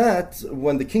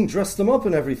the king dressed him up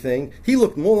and everything, he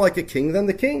looked more like a king than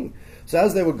the king. So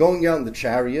as they were going out in the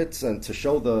chariots and to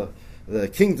show the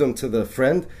kingdom to the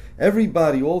friend,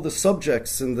 everybody, all the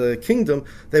subjects in the kingdom,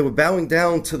 they were bowing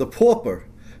down to the pauper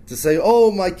to say,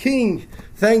 "Oh, my king,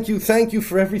 thank you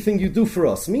for everything you do for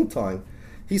us." Meantime,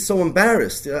 he's so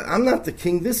embarrassed. "I'm not the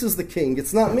king, this is the king.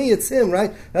 It's not me, it's him,"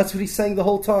 right? That's what he's saying the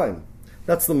whole time.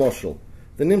 That's the mashal.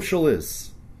 The nimshal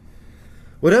is,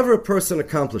 whatever a person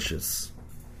accomplishes,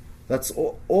 that's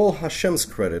all Hashem's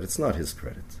credit. It's not his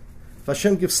credit. If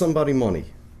Hashem gives somebody money,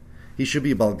 he should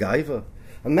be a Bal Gaiva.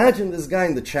 Imagine this guy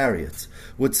in the chariot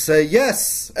would say,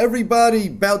 "Yes, everybody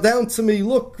bow down to me.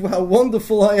 Look how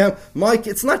wonderful I am." Mike,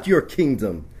 it's not your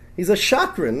kingdom. He's a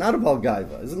shakran, not a Bal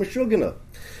Gaiva. He's a meshugana.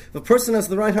 If a person has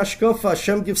the right hashkafa,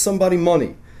 Hashem gives somebody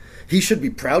money, he should be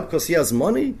proud because he has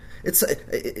money.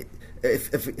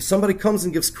 If somebody comes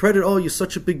and gives credit, "Oh, you're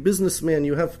such a big businessman,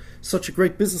 you have such a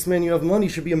great businessman, you have money,"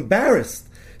 you should be embarrassed.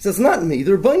 He says, "Not me,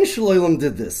 the Rebbeinu Shalom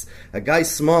did this. A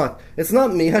guy's smart. It's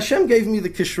not me. Hashem gave me the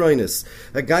kishroinus.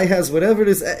 A guy has whatever it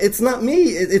is. It's not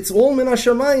me. It's all min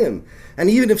hashamayim." And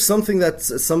even if something that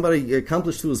somebody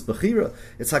accomplished through his bechira,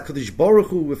 it's HaKadosh Baruch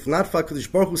Hu. If not for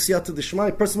HaKadosh Baruch Hu, siyata d'shmai,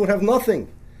 a person would have nothing.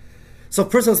 So if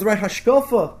a person has the right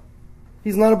hashkafa,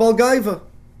 he's not a Bal Gaiva.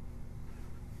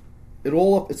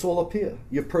 It's all up here.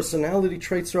 Your personality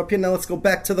traits are up here. Now let's go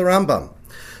back to the Rambam.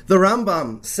 The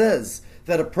Rambam says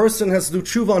that a person has to do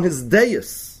tshuva on his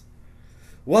deis.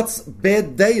 What's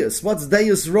bad deis? What's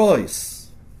deis rois?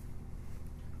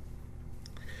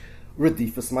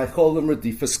 Redifus maicholim,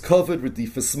 redifus kovid,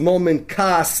 redifus momen,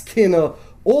 kas, kina.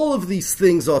 All of these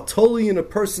things are totally in a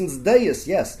person's deis.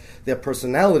 Yes, they're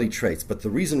personality traits, but the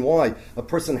reason why a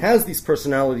person has these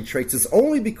personality traits is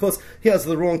only because he has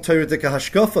the wrong Torah Dika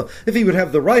hashkafa. If he would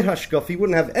have the right hashkafa, he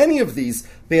wouldn't have any of these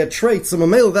bad traits. So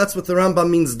mamela, that's what the Rambam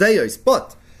means deis.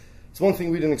 But it's one thing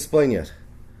we didn't explain yet.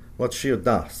 What's shir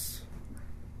das?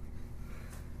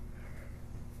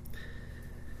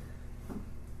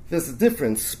 There's a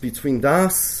difference between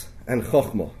das and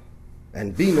chokhmah,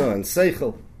 and bina and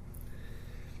seichel.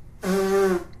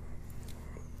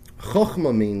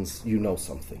 Chokhmah means you know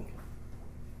something.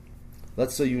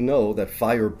 Let's say you know that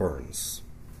fire burns.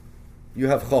 You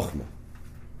have chokhmah.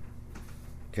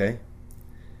 Okay?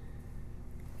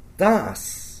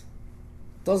 Das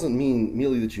doesn't mean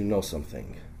merely that you know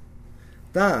something.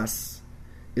 Das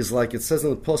is like it says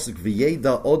in the pasuk,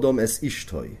 "V'yeda odom es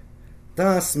ishtoi."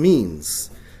 Das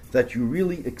means that you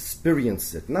really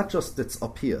experience it, not just it's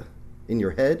up here in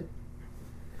your head.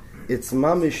 It's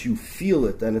mamish, you feel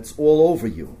it, and it's all over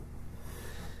you.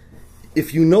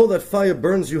 If you know that fire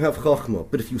burns, you have chokhmah.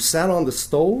 But if you sat on the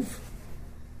stove,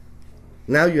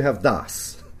 now you have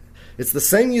das. It's the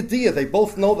same yediyah. They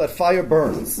both know that fire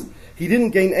burns. He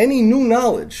didn't gain any new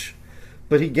knowledge,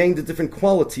 but he gained a different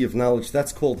quality of knowledge.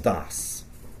 That's called das.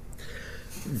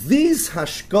 These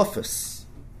hashkafas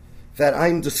that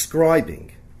I'm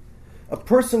describing, a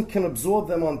person can absorb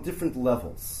them on different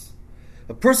levels.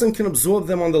 A person can absorb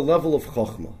them on the level of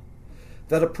chokhmah,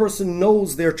 that a person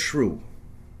knows they're true.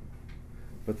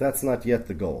 But that's not yet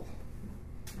the goal.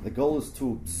 The goal is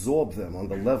to absorb them on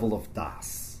the level of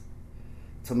das,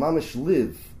 to mamish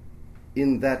live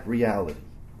in that reality.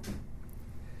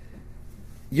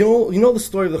 You know the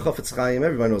story of the Chafetz Chaim.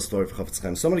 Everybody knows the story of the Chafetz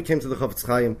Chaim. Somebody came to the Chafetz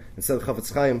Chaim and said,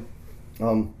 "Chafetz Chaim,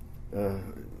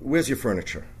 where's your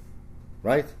furniture?"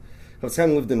 Right? Chafetz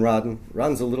Chaim lived in Radin.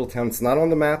 Radin's a little town. It's not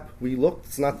on the map. We looked.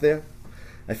 It's not there.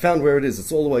 I found where it is.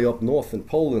 It's all the way up north in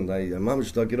Poland. I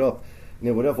mamish dug it up.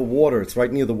 Near whatever water. It's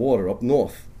right near the water, up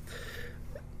north.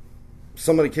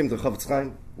 Somebody came to Chafetz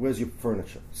Chaim. "Where's your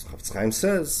furniture?" So Chafetz Chaim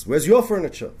says, "Where's your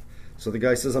furniture?" So the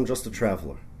guy says, "I'm just a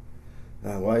traveler.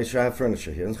 Why should I have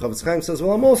furniture here?" And Chafetz Chaim says,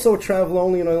 "Well, I'm also a traveler.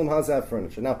 Only in Olam Hazeh I have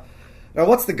furniture." Now,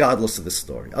 what's the godless of this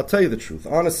story? I'll tell you the truth.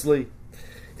 Honestly,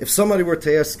 if somebody were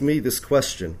to ask me this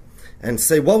question and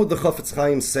say, what would the Chafetz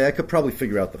Chaim say? I could probably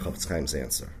figure out the Chafetz Chaim's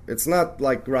answer. It's not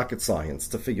like rocket science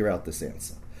to figure out this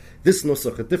answer. This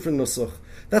nusach, a different nusach.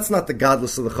 That's not the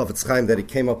godless of the Chafetz Chaim that he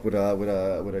came up with a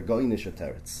goinish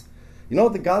teretz. You know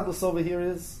what the godless over here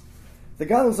is? The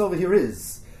godless over here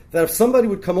is that if somebody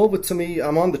would come over to me,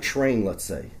 I'm on the train, let's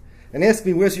say, and ask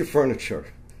me, "Where's your furniture?"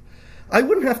 I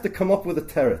wouldn't have to come up with a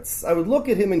teretz. I would look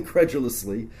at him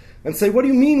incredulously and say, "What do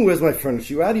you mean, where's my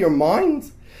furniture? You out of your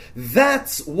mind?"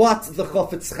 That's what the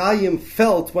Chafetz Chaim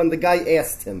felt when the guy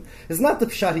asked him. It's not the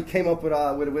pshat he came up with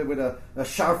a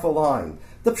sharfa line.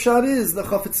 The pshat is the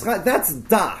Chafetz Chaim. That's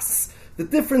das. The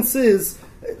difference is,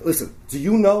 listen, do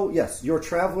you know? Yes. You're a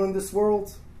traveler in this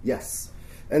world? Yes.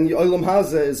 And the Olam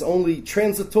Hazeh is only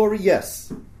transitory?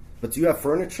 Yes. But do you have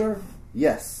furniture?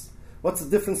 Yes. What's the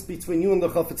difference between you and the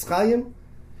Chofetz Chaim?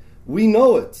 We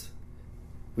know it.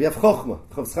 We have Chochmah.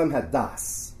 Chofetz Chaim had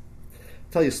Das.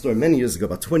 I'll tell you a story. Many years ago,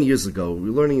 about 20 years ago, we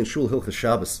were learning in Shul Hilchas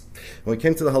Shabbos, when we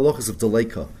came to the halachas of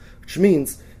Deleka, which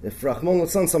means if Rahman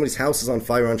Litzlan, somebody's house is on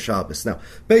fire on Shabbos. Now,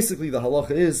 basically the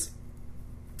halacha is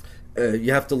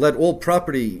you have to let all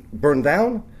property burn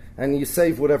down, and you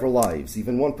save whatever lives.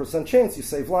 Even 1% chance, you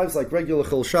save lives like regular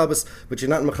Chil Shabbos, but you're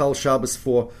not Mechal Shabbos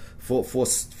for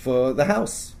the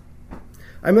house.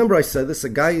 I remember I said this, a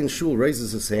guy in Shul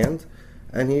raises his hand,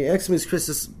 and he asked me, he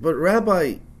says, but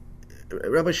Rabbi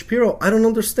Shapiro, I don't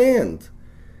understand.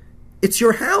 It's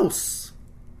your house.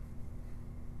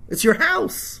 It's your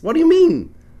house. What do you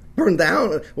mean? Burn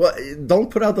down? Well, don't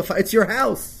put out the fire. It's your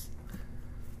house.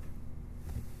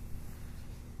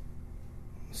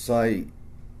 So I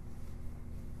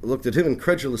looked at him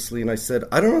incredulously and I said,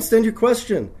 I don't understand your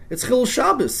question. It's Chil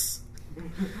Shabbos.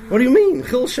 What do you mean,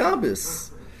 Chil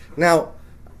Shabbos? Now,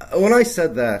 when I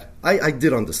said that, I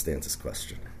did understand his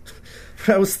question.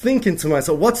 I was thinking to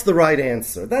myself, what's the right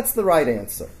answer? That's the right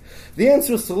answer. The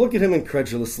answer is to look at him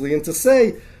incredulously and to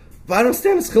say, but I don't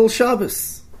understand, it's Chil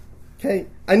Shabbos. Okay?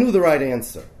 I knew the right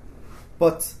answer.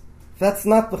 But that's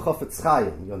not the Chofetz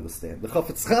Chaim, you understand. The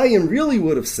Chofetz Chaim really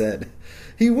would have said,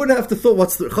 he wouldn't have to thought,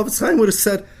 Chofetz Chaim would have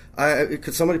said,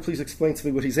 could somebody please explain to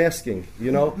me what he's asking?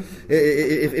 You know,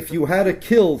 if you had to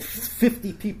kill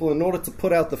 50 people in order to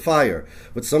put out the fire,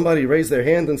 would somebody raise their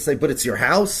hand and say, but it's your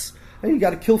house? Hey, you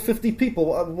got to kill 50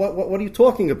 people. What are you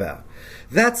talking about?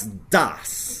 That's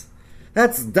Das.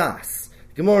 That's Das.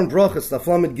 Gemara in Brachos, Daf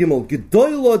Lamed Gimel,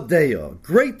 Gedoylo Deya,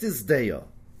 great is Deya.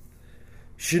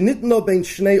 Shenitno ben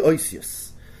Shnei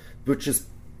Oisius, which is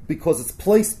because it's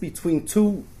placed between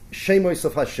two Shemos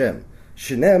of Hashem.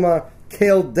 Shenema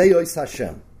Kel Deyois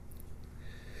Hashem.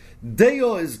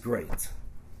 Deya is great.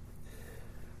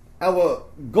 Our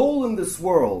goal in this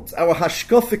world, our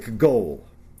hashkafic goal,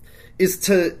 is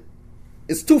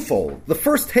twofold. The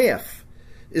first half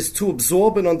is to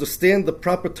absorb and understand the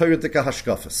proper Torah Dika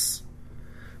hashkafis.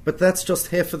 But that's just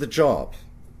half of the job.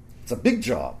 It's a big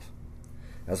job,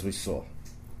 as we saw.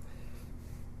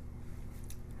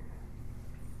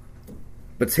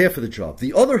 But it's half of the job.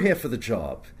 The other half of the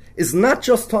job is not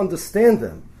just to understand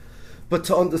them, but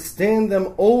to understand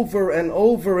them over and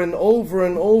over and over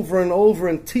and over and over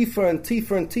and tifa and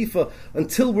tifa and tifa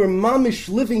until we're mamish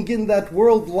living in that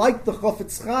world like the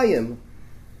Chofetz Chaim,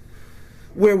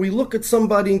 where we look at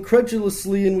somebody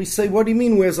incredulously and we say, what do you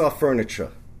mean, where's our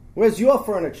furniture? Where's your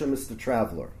furniture, Mr.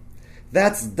 Traveler?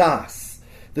 That's Das.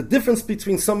 The difference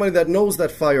between somebody that knows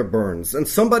that fire burns and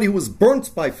somebody who was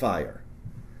burnt by fire.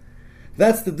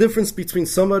 That's the difference between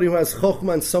somebody who has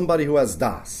Chokhmah and somebody who has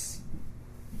Das.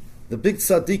 The big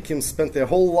tzaddikim spent their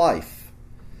whole life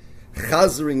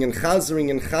chazering and chazering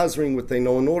and chazering what they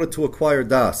know in order to acquire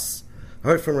Das. I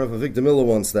heard from Rav Avigdor Miller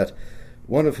once that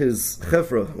one of his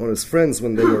chevra, one of his friends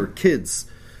when they were kids,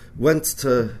 went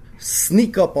to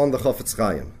sneak up on the Chofetz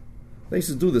Chaim. They used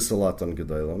to do this a lot on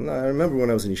Gedolim. I remember when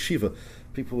I was in yeshiva,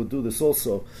 people would do this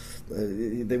also.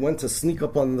 They went to sneak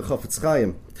up on the Chofetz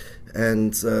Chaim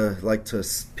and like to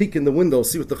peek in the window,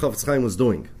 see what the Chofetz Chaim was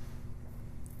doing.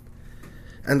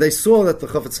 And they saw that the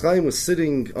Chofetz Chaim was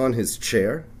sitting on his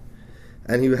chair,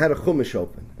 and he had a chumash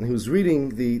open, and he was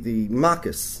reading the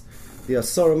Makkas, the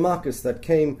Asara Makkas that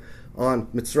came on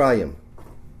Mitzrayim.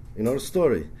 You know the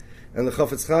story. And the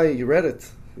Chofetz Chaim, you read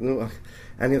it, you know,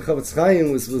 and the Chofetz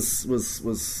Chaim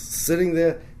was sitting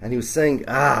there, and he was saying,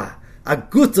 a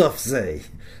gut of say,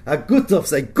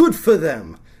 good for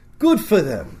them. Good for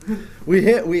them. We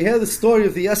hear the story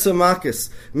of the Yesa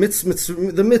Makkas,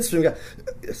 the Mitzvah.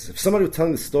 If somebody was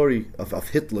telling the story of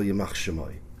Hitler, Yamach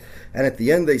Shemoy, and at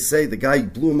the end they say the guy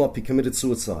blew him up, he committed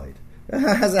suicide. It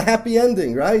has a happy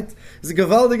ending, right? It's a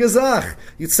gewaldige Zach.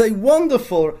 You'd say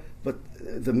wonderful, but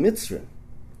the Mitzvah,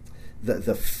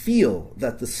 the feel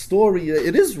that the story,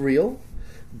 it is real,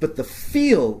 but the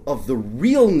feel of the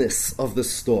realness of the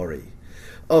story,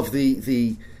 of the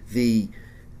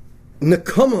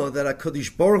nekama that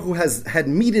HaKadosh Baruch Hu had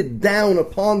meted down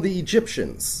upon the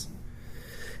Egyptians,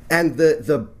 and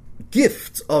the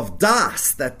gift of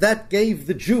Das that gave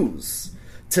the Jews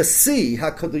to see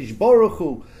HaKadosh Baruch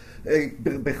Hu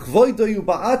b'chvoido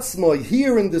ba'atzmo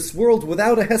here in this world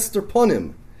without a hester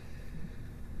ponim.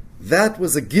 That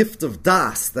was a gift of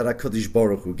Das that HaKadosh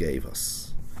Baruch Hu gave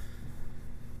us.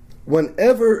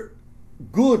 Whenever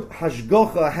good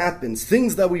hashgacha happens,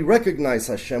 things that we recognize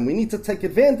Hashem, we need to take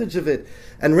advantage of it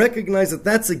and recognize that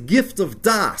that's a gift of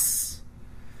Das.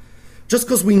 Just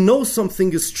because we know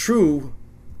something is true,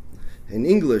 in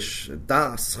English,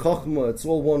 Das, Chochmah, it's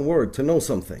all one word, to know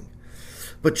something.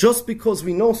 But just because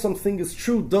we know something is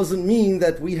true doesn't mean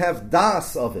that we have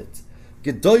das of it.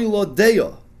 Gedoylo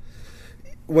deyo.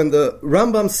 When the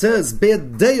Rambam says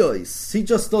bad deyois, he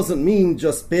just doesn't mean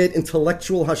just bad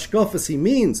intellectual hashkafas. He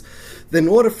means that in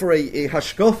order for a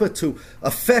hashkafa to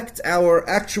affect our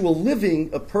actual living,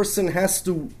 a person has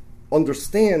to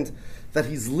understand that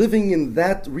he's living in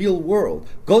that real world.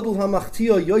 Godel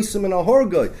hamachtia yoisim and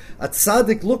ahorgoy. A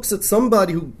tzaddik looks at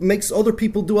somebody who makes other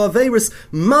people do averis,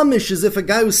 mamish, as if a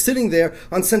guy was sitting there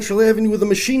on Central Avenue with a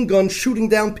machine gun shooting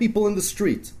down people in the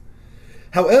street.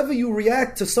 However you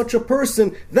react to such a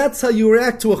person, that's how you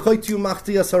react to a chaytiu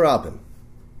machtiyas harabim.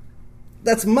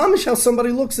 That's mamish how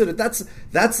somebody looks at it. That's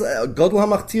godel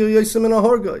hamachtia yoisim and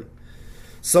ahorgoy.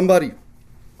 Somebody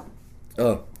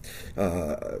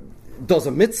does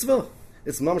a mitzvah.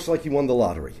 It's mamish like he won the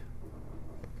lottery.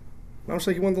 Mamish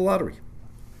like he won the lottery.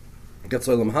 Gets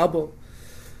olam haba.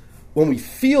 When we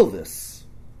feel this,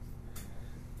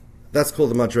 that's called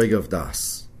the madrega of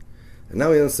das. And now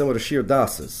we understand what a sheer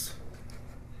das is.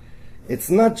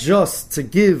 It's not just to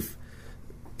give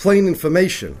plain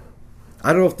information.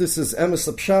 I don't know if this is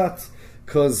emes pshat,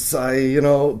 because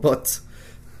but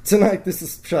tonight this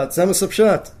is pshat. It's emes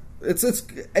pshat. It's a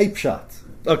pshat.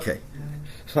 Okay,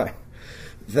 fine.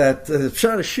 That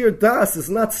pshat sheer das is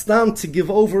not stam to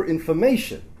give over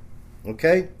information.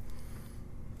 Okay?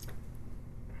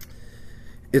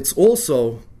 It's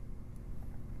also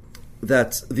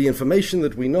that the information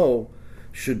that we know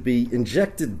should be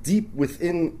injected deep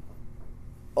within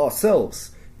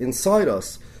ourselves, inside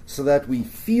us, so that we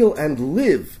feel and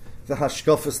live the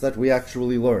hashkafas that we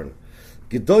actually learn.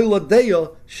 Gedoyla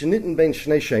deya shenitten ben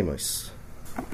shnei shemos.